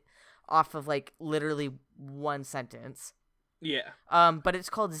interpret it off of like literally one sentence. Yeah. But it's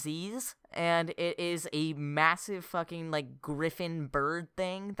called Ziz, and it is a massive fucking like griffin bird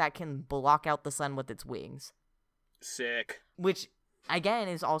thing that can block out the sun with its wings. Sick. Which, again,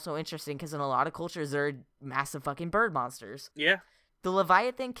 is also interesting because in a lot of cultures, there are massive fucking bird monsters. Yeah. The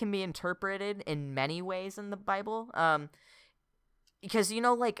Leviathan can be interpreted in many ways in the Bible. Because,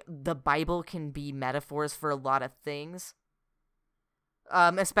 like, the Bible can be metaphors for a lot of things.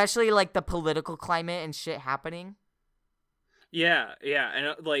 Especially, like, the political climate and shit happening. Yeah.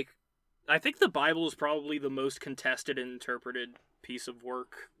 And, like, I think the Bible is probably the most contested and interpreted piece of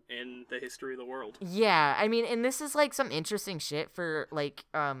work in the history of the world. Yeah, I mean, and this is like some interesting shit for like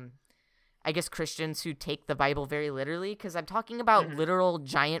I guess Christians who take the Bible very literally, because I'm talking about literal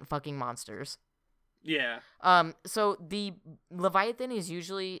giant fucking monsters. Yeah. So the Leviathan is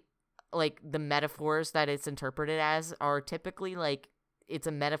usually like the metaphors that it's interpreted as are typically like it's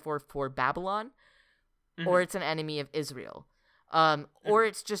a metaphor for Babylon, or it's an enemy of Israel. Or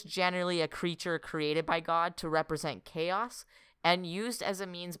it's just generally a creature created by God to represent chaos and used as a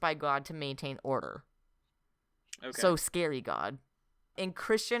means by God to maintain order. Okay. So scary God. In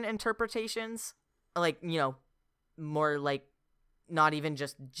Christian interpretations, like, more like not even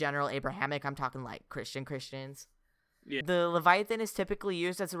just general Abrahamic, I'm talking like Christians. Yeah. The Leviathan is typically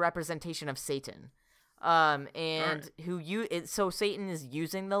used as a representation of Satan. So Satan is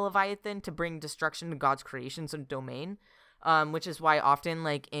using the Leviathan to bring destruction to God's creations and domain. Which is why often,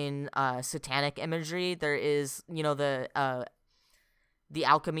 like, in satanic imagery, there is, the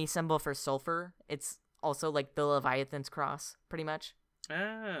alchemy symbol for sulfur. It's also, like, the Leviathan's cross, pretty much.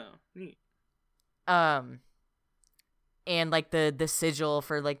 Oh, neat. And, like, the sigil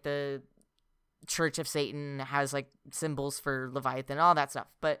for, like, the Church of Satan has, like, symbols for Leviathan, all that stuff.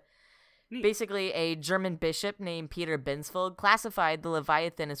 But neat. Basically, a German bishop named Peter Binsfeld classified the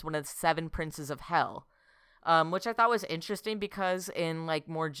Leviathan as one of the 7 princes of hell. Which I thought was interesting because in, like,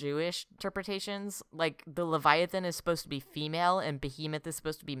 more Jewish interpretations, like, the Leviathan is supposed to be female and Behemoth is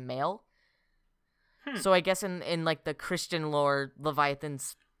supposed to be male. So I guess in like, the Christian lore,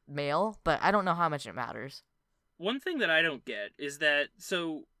 Leviathan's male, but I don't know how much it matters. One thing that I don't get is that,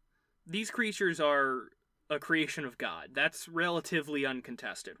 so, these creatures are a creation of God. That's relatively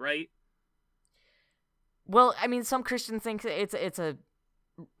uncontested, right? Well, I mean, some Christians think it's a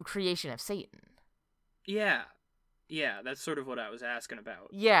creation of Satan. Yeah, that's sort of what I was asking about.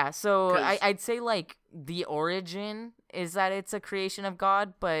 Yeah, so I'd say, like, the origin is that it's a creation of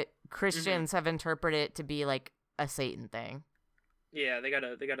God, but Christians have interpreted it to be, like, a Satan thing. Yeah, they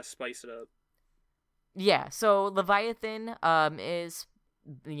gotta spice it up. Yeah, so Leviathan is,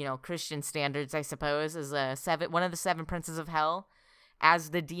 Christian standards, I suppose, is one of the 7 princes of hell, as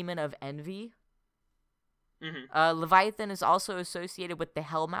the demon of envy. Leviathan is also associated with the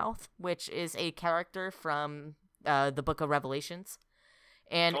Hellmouth, which is a character from the Book of Revelations,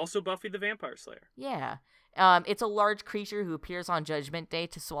 and also Buffy the Vampire Slayer. Yeah, It's a large creature who appears on Judgment Day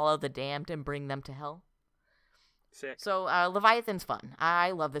to swallow the damned and bring them to hell. Sick. So Leviathan's fun.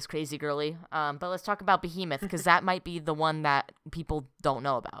 I love this crazy girly. But let's talk about Behemoth, because that might be the one that people don't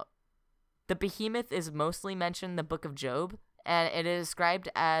know about. The Behemoth is mostly mentioned in the Book of Job, and it is described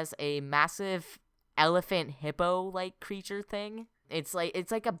as a massive elephant hippo-like creature thing. It's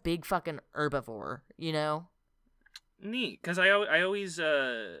like a big fucking herbivore, you know? Neat, because I always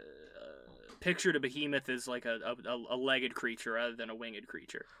pictured a behemoth as like a legged creature rather than a winged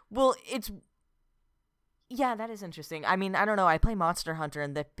creature. Well, yeah, that is interesting. I mean, I don't know. I play Monster Hunter,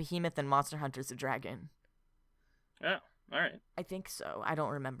 and the behemoth in Monster Hunter is a dragon. Oh, all right. I think so. I don't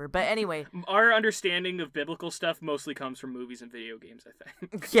remember. But anyway. Our understanding of biblical stuff mostly comes from movies and video games, I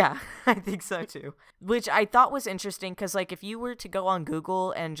think. Yeah, I think so too. Which I thought was interesting, because, like, if you were to go on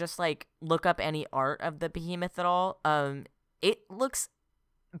Google and just, like, look up any art of the behemoth at all, it looks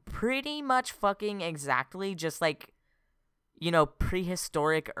pretty much fucking exactly just like,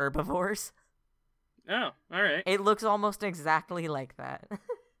 prehistoric herbivores. Oh, all right. It looks almost exactly like that.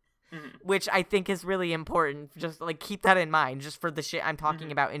 Mm-hmm. Which I think is really important. Just, like, keep that in mind, just for the shit I'm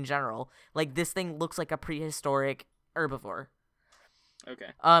talking about in general. Like, this thing looks like a prehistoric herbivore.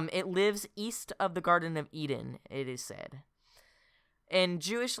 Okay. It lives east of the Garden of Eden, it is said. In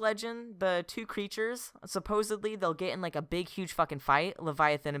Jewish legend, the two creatures, supposedly they'll get in, like, a big, huge fucking fight,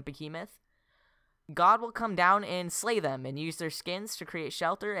 Leviathan and Behemoth. God will come down and slay them and use their skins to create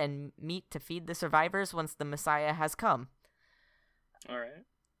shelter and meat to feed the survivors once the Messiah has come. All right.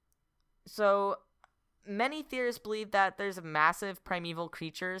 So, many theorists believe that there's massive primeval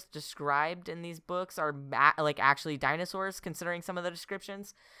creatures described in these books are actually dinosaurs, considering some of the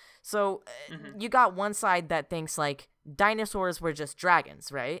descriptions. So, you got one side that thinks, like, dinosaurs were just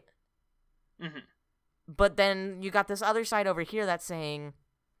dragons, right? Mm-hmm. But then you got this other side over here that's saying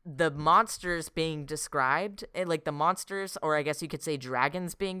the monsters being described, like the monsters, or I guess you could say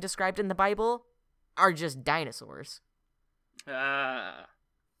dragons being described in the Bible, are just dinosaurs.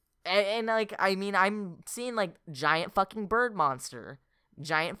 And like, I mean, I'm seeing, like, giant fucking bird monster,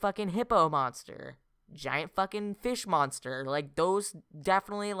 giant fucking hippo monster, giant fucking fish monster. Like, those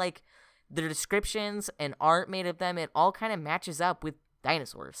definitely, like, the descriptions and art made of them, it all kind of matches up with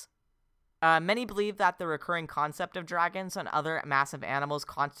dinosaurs. Many believe that the recurring concept of dragons and other massive animals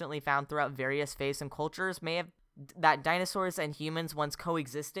constantly found throughout various faiths and cultures may have that dinosaurs and humans once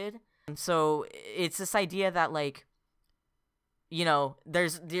coexisted. And so it's this idea that, like,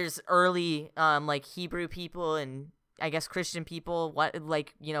 there's early like Hebrew people and I guess Christian people,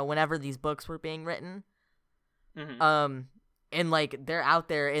 whenever these books were being written, and like they're out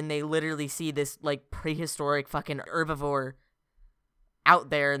there and they literally see this like prehistoric fucking herbivore out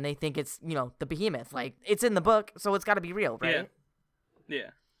there, and they think it's, the behemoth. Like, it's in the book, so it's got to be real, right? Yeah.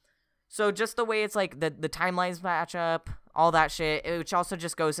 So just the way it's, like, the timelines match up, all that shit, which also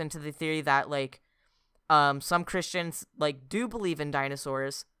just goes into the theory that, like, some Christians, like, do believe in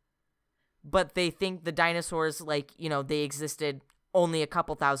dinosaurs, but they think the dinosaurs, like, they existed only a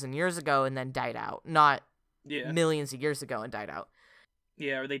couple thousand years ago and then died out, not millions of years ago and died out.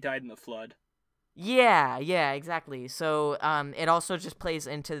 Yeah, or they died in the flood. Yeah, exactly. So, it also just plays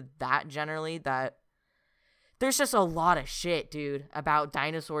into that generally, that there's just a lot of shit, dude, about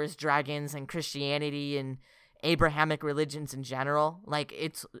dinosaurs, dragons, and Christianity, and Abrahamic religions in general. Like,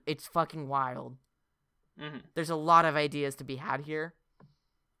 it's fucking wild. Mm-hmm. There's a lot of ideas to be had here.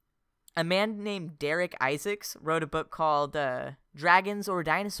 A man named Derek Isaacs wrote a book called Dragons or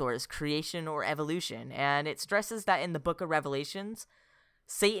Dinosaurs, Creation or Evolution, and it stresses that in the Book of Revelations,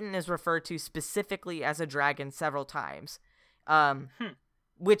 Satan is referred to specifically as a dragon several times,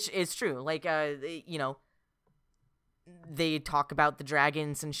 which is true. Like, they talk about the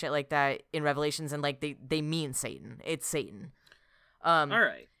dragons and shit like that in Revelations, and, like, they mean Satan. It's Satan. All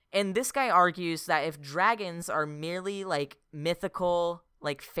right. And this guy argues that if dragons are merely, like, mythical,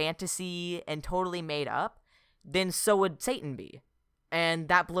 like, fantasy and totally made up, then so would Satan be. And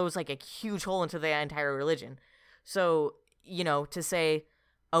that blows, like, a huge hole into the entire religion. So, to say,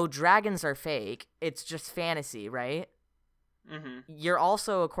 oh, dragons are fake, it's just fantasy, right? Mm-hmm. You're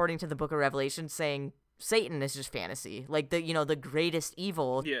also, according to the Book of Revelation, saying Satan is just fantasy. Like, the greatest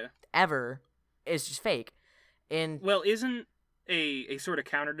evil ever is just fake. And well, isn't a sort of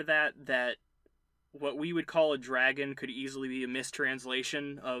counter to that what we would call a dragon could easily be a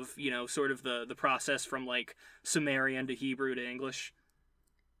mistranslation of, sort of the process from, like, Sumerian to Hebrew to English?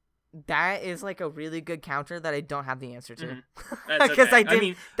 That is, like, a really good counter that I don't have the answer to. Mm-hmm. Because that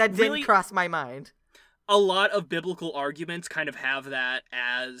didn't really, cross my mind. a lot of biblical arguments kind of have that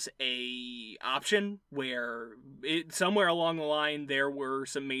as a option, where somewhere along the line there were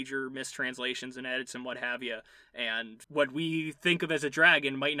some major mistranslations and edits and what have you, and what we think of as a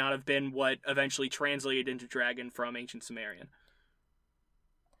dragon might not have been what eventually translated into dragon from ancient Sumerian.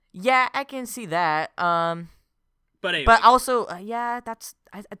 Yeah, I can see that. But anyway. But also,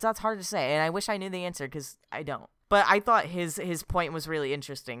 that's hard to say, and I wish I knew the answer because I don't. But I thought his point was really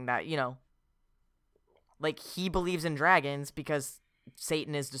interesting that, you know, like, he believes in dragons because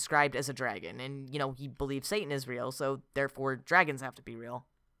Satan is described as a dragon, and, you know, he believes Satan is real, so therefore dragons have to be real.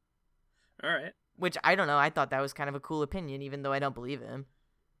 All right. Which, I don't know, I thought that was kind of a cool opinion, even though I don't believe him.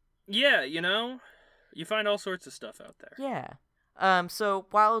 Yeah, you know, you find all sorts of stuff out there. Yeah. So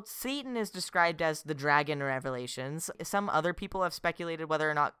while Satan is described as the dragon in Revelations, some other people have speculated whether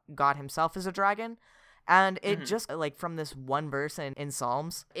or not God himself is a dragon. And it just, like, from this one verse in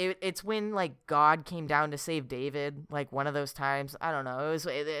Psalms, it's when, like, God came down to save David, like, one of those times. I don't know.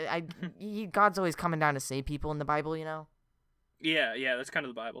 God's always coming down to save people in the Bible, you know? Yeah, that's kind of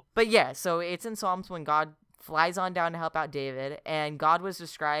the Bible. But yeah, so it's in Psalms when God flies on down to help out David, and God was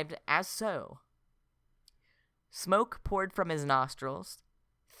described as so. Smoke poured from his nostrils,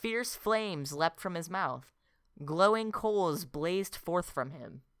 fierce flames leapt from his mouth, glowing coals blazed forth from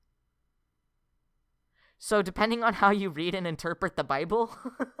him. So depending on how you read and interpret the Bible,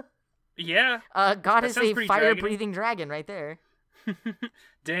 yeah, God is a fire-breathing dragon right there.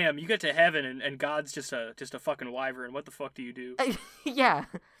 Damn, you get to heaven and God's just a fucking wyvern. What the fuck do you do? Yeah,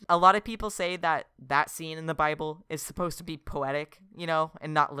 a lot of people say that scene in the Bible is supposed to be poetic, you know,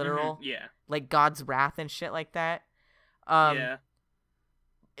 and not literal. Yeah, like God's wrath and shit like that. Yeah.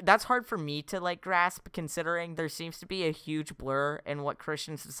 That's hard for me to, like, grasp, considering there seems to be a huge blur in what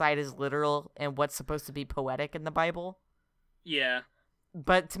Christians decide is literal and what's supposed to be poetic in the Bible. Yeah.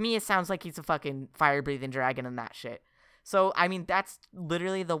 But to me, it sounds like he's a fucking fire-breathing dragon and that shit. So, I mean, that's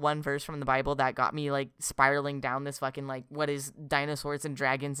literally the one verse from the Bible that got me, like, spiraling down this fucking, like, what is dinosaurs and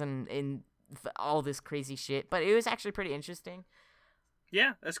dragons and all this crazy shit. But it was actually pretty interesting.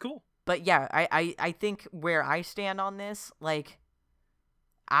 Yeah, that's cool. But yeah, I think where I stand on this, like,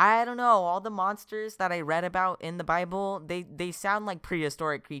 I don't know, all the monsters that I read about in the Bible, they sound like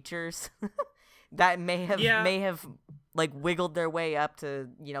prehistoric creatures that may have like wiggled their way up to,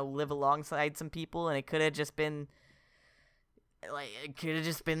 you know, live alongside some people, and it could have just been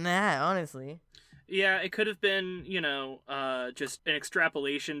that, honestly. Yeah, it could have been, you know, just an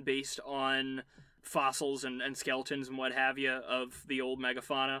extrapolation based on fossils and skeletons and what have you of the old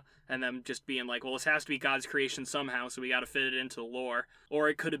megafauna, and them just being like, well, this has to be God's creation somehow, so we got to fit it into the lore. Or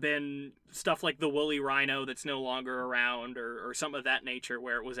it could have been stuff like the woolly rhino that's no longer around, or something of that nature,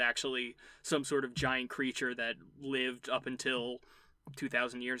 where it was actually some sort of giant creature that lived up until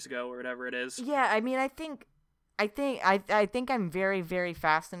 2,000 years ago or whatever it is. Yeah, I mean, I think I'm very, very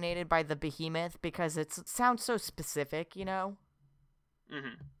fascinated by the behemoth because it sounds so specific, you know?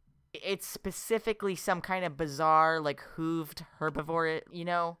 Mm-hmm. It's specifically some kind of bizarre, like, hooved herbivore, you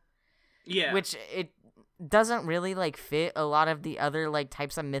know? Yeah. Which it doesn't really, like, fit a lot of the other, like,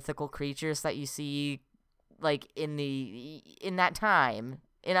 types of mythical creatures that you see, like, in that time,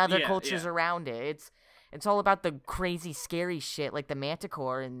 in other cultures around it. It's all about the crazy, scary shit, like the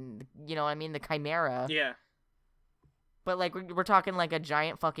manticore and, you know what I mean, the chimera. Yeah. But, like, we're talking, like, a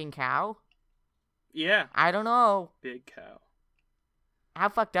giant fucking cow? Yeah. I don't know. Big cow. How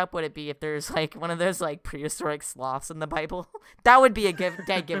fucked up would it be if there's, like, one of those, like, prehistoric sloths in the Bible? That would be a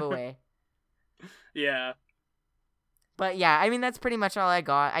dead giveaway. Yeah. But, yeah, I mean, that's pretty much all I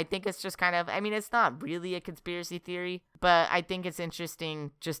got. I think it's just kind of, I mean, it's not really a conspiracy theory, but I think it's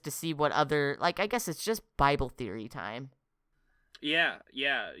interesting just to see what other, like, I guess it's just Bible theory time. Yeah.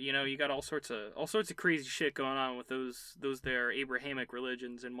 You know, you got all sorts of crazy shit going on with those there Abrahamic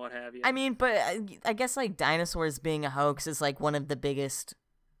religions and what have you. I mean, but I guess, like, dinosaurs being a hoax is, like, one of the biggest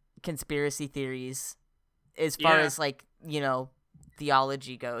conspiracy theories as far as, like, you know,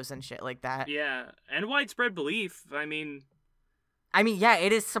 theology goes and shit like that. Yeah, and widespread belief. I mean, yeah,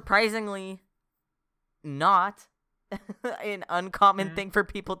 it is surprisingly not an uncommon thing for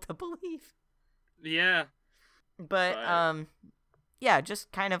people to believe. Yeah. But yeah,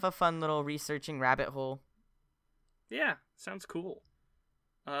 just kind of a fun little researching rabbit hole. Yeah, sounds cool.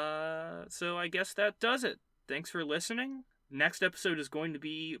 So I guess that does it. Thanks for listening. Next episode is going to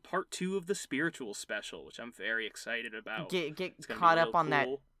be part 2 of the spiritual special, which I'm very excited about. Get caught up on that.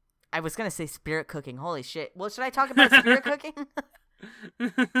 I was going to say spirit cooking. Holy shit. Well, should I talk about spirit cooking?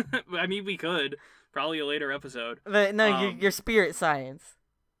 I mean, we could. Probably a later episode. But no, your spirit science.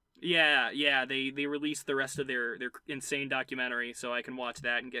 Yeah, they released the rest of their insane documentary, so I can watch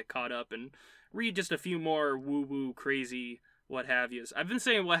that and get caught up and read just a few more woo-woo crazy what have yous. I've been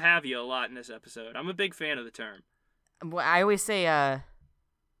saying what have you a lot in this episode. I'm a big fan of the term. Well, I always say,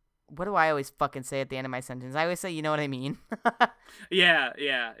 what do I always fucking say at the end of my sentence? I always say, you know what I mean? Yeah.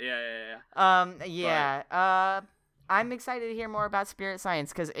 I'm excited to hear more about spirit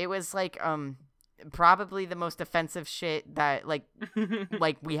science because it was like, probably the most offensive shit that like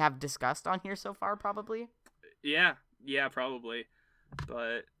we have discussed on here so far, probably. Yeah, probably.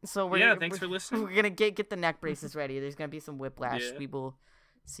 But so thanks for listening. We're gonna get the neck braces ready. There's gonna be some whiplash. Yeah. We will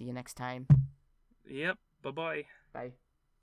see you next time. Yep. Bye-bye. Bye.